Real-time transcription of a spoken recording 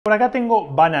Por acá tengo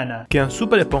banana. Quedan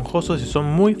súper esponjosos y son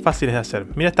muy fáciles de hacer.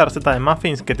 Mira esta receta de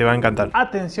muffins que te va a encantar.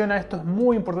 Atención a esto, es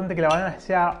muy importante que la banana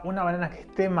sea una banana que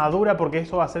esté madura porque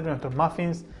eso va a hacer que nuestros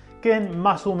muffins queden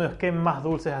más húmedos, queden más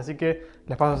dulces. Así que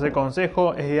les paso ese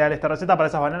consejo. Es ideal esta receta para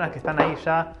esas bananas que están ahí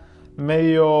ya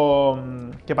medio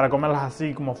que para comerlas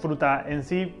así como fruta en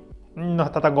sí no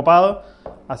está tan copado.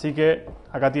 Así que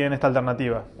acá tienen esta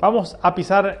alternativa. Vamos a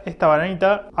pisar esta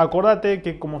bananita. Acordate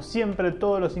que como siempre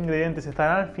todos los ingredientes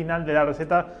están al final de la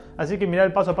receta. Así que mirá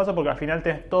el paso a paso porque al final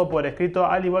tenés todo por escrito.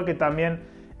 Al igual que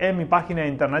también en mi página de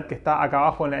internet que está acá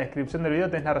abajo en la descripción del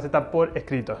video tenés la receta por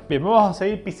escrito. Bien, vamos a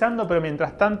seguir pisando, pero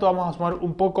mientras tanto vamos a sumar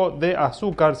un poco de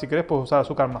azúcar. Si querés puedes usar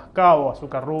azúcar mascabo,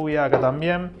 azúcar rubia acá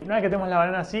también. Una vez que tenemos la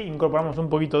banana así, incorporamos un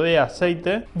poquito de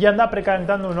aceite y anda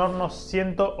precalentando un horno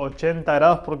 180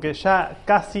 grados porque ya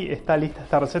casi está lista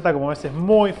esta receta. Como ves es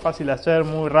muy fácil de hacer,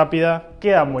 muy rápida,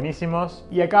 quedan buenísimos.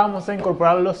 Y acá vamos a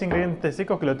incorporar los ingredientes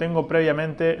secos que lo tengo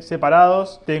previamente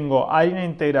separados. Tengo harina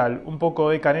integral, un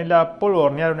poco de canela, polvo de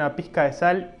hornear, una pizca de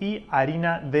sal y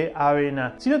harina de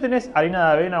avena. Si no tenés harina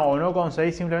de avena o no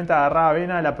conseguís, simplemente agarrá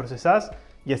avena, la procesás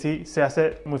y así se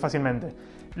hace muy fácilmente.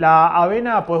 La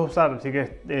avena puedes usar,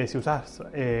 si usás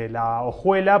la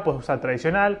hojuela, puedes usar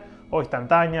tradicional o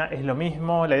instantánea, es lo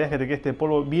mismo. La idea es que te quede este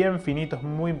polvo bien finito, es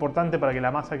muy importante para que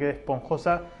la masa quede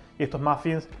esponjosa y estos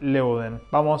muffins leuden.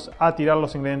 Vamos a tirar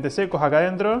los ingredientes secos acá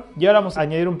adentro y ahora vamos a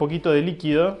añadir un poquito de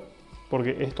líquido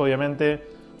porque esto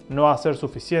obviamente no va a ser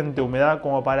suficiente humedad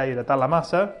como para hidratar la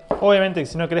masa. Obviamente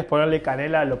si no querés ponerle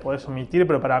canela lo podés omitir,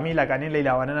 pero para mí la canela y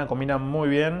la banana combinan muy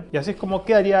bien. Y así es como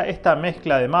quedaría esta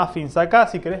mezcla de muffins acá.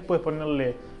 Si querés puedes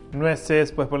ponerle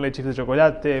nueces, puedes ponerle chips de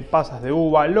chocolate, pasas de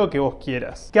uva, lo que vos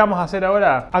quieras. ¿Qué vamos a hacer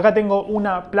ahora? Acá tengo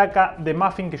una placa de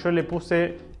muffin que yo le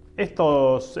puse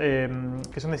estos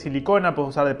que son de silicona,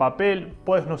 puedes usar de papel,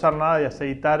 puedes no usar nada y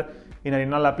aceitar y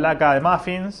enharinar la placa de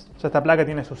muffins. Ya esta placa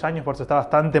tiene sus años, por eso está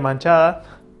bastante manchada.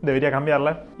 Debería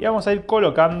cambiarla. Y vamos a ir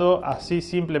colocando así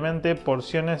simplemente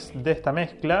porciones de esta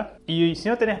mezcla. Y si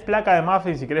no tenés placa de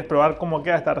muffins y si querés probar cómo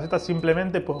queda esta receta,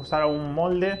 simplemente puedes usar un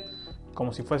molde,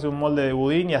 como si fuese un molde de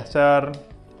budín, y hacer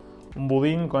un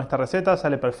budín con esta receta.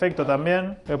 Sale perfecto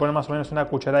también. Voy a poner más o menos una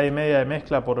cucharada y media de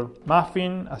mezcla por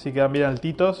muffin, así quedan bien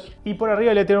altitos. Y por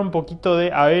arriba le voy a tirar un poquito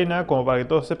de avena, como para que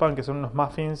todos sepan que son unos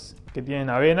muffins que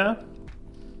tienen avena.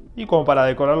 Y como para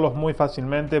decorarlos muy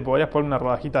fácilmente, podrías poner una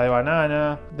rodajita de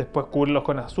banana, después cubrirlos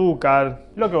con azúcar,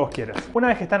 lo que vos quieras. Una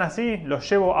vez que están así, los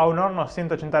llevo a un horno a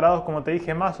 180 grados, como te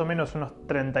dije, más o menos unos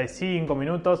 35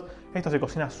 minutos. Esto se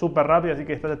cocina súper rápido, así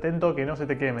que estate atento que no se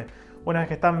te queme. Una vez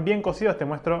que están bien cocidos, te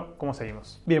muestro cómo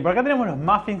seguimos. Bien, por acá tenemos los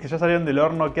muffins que ya salieron del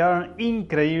horno, quedaron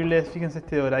increíbles. Fíjense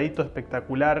este doradito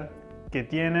espectacular que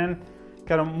tienen.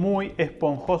 Quedaron muy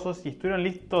esponjosos y estuvieron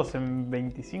listos en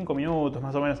 25 minutos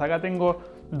más o menos. Acá tengo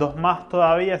dos más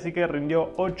todavía, así que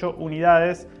rindió 8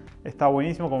 unidades. Está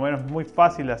buenísimo, como ven es muy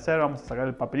fácil de hacer. Vamos a sacar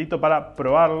el papelito para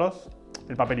probarlos.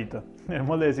 El papelito, el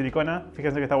molde de silicona.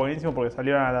 Fíjense que está buenísimo porque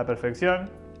salieron a la perfección.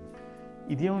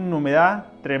 Y tiene una humedad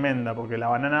tremenda porque la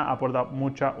banana aporta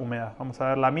mucha humedad. Vamos a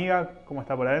ver la miga, cómo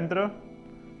está por adentro.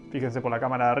 Fíjense por la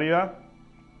cámara de arriba.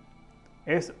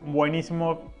 Es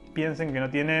buenísimo. Piensen que no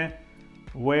tiene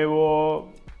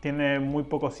huevo, tiene muy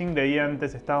pocos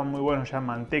ingredientes, estaban muy buenos ya en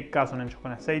manteca, son hechos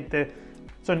con aceite,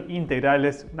 son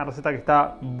integrales, una receta que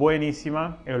está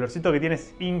buenísima, el olorcito que tiene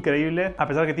es increíble, a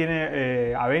pesar que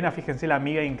tiene avena, fíjense la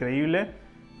miga increíble,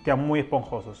 quedan muy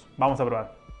esponjosos. Vamos a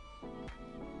probar.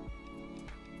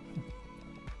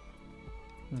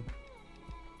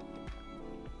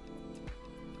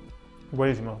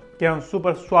 Buenísimo, quedan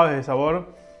súper suaves de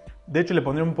sabor. De hecho le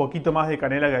pondré un poquito más de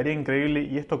canela, quedaría increíble,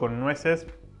 y esto con nueces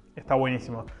está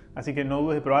buenísimo. Así que no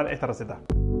dudes de probar esta receta.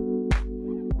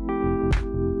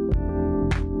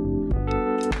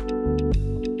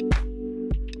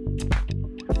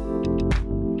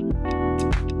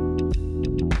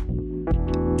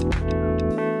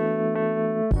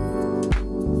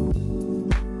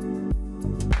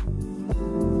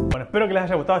 Espero que les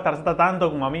haya gustado esta receta tanto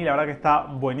como a mí, la verdad que está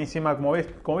buenísima.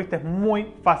 Como viste es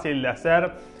muy fácil de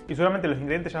hacer y seguramente los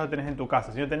ingredientes ya los tenés en tu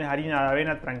casa. Si no tenés harina de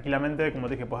avena, tranquilamente, como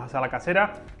te dije, puedes hacer la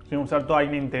casera, sin usar toda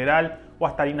harina integral o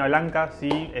hasta harina blanca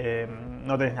si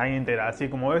no tenés harina integral. Así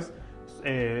como ves,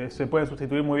 se pueden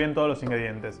sustituir muy bien todos los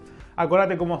ingredientes.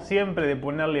 Acordate como siempre de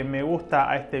ponerle me gusta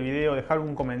a este video, dejar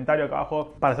un comentario acá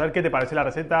abajo para saber qué te pareció la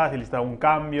receta, si le hiciste algún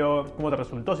cambio, cómo te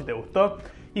resultó, si te gustó.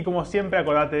 Y como siempre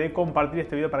acordate de compartir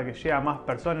este video para que llegue a más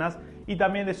personas y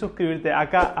también de suscribirte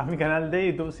acá a mi canal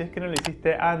de YouTube si es que no lo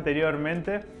hiciste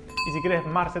anteriormente. Y si quieres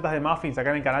más recetas de muffins,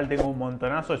 acá en el canal tengo un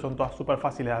montonazo y son todas súper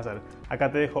fáciles de hacer.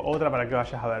 Acá te dejo otra para que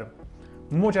vayas a ver.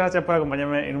 Muchas gracias por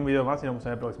acompañarme en un video más y nos vemos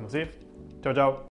en el próximo, ¿sí? Chau, chau.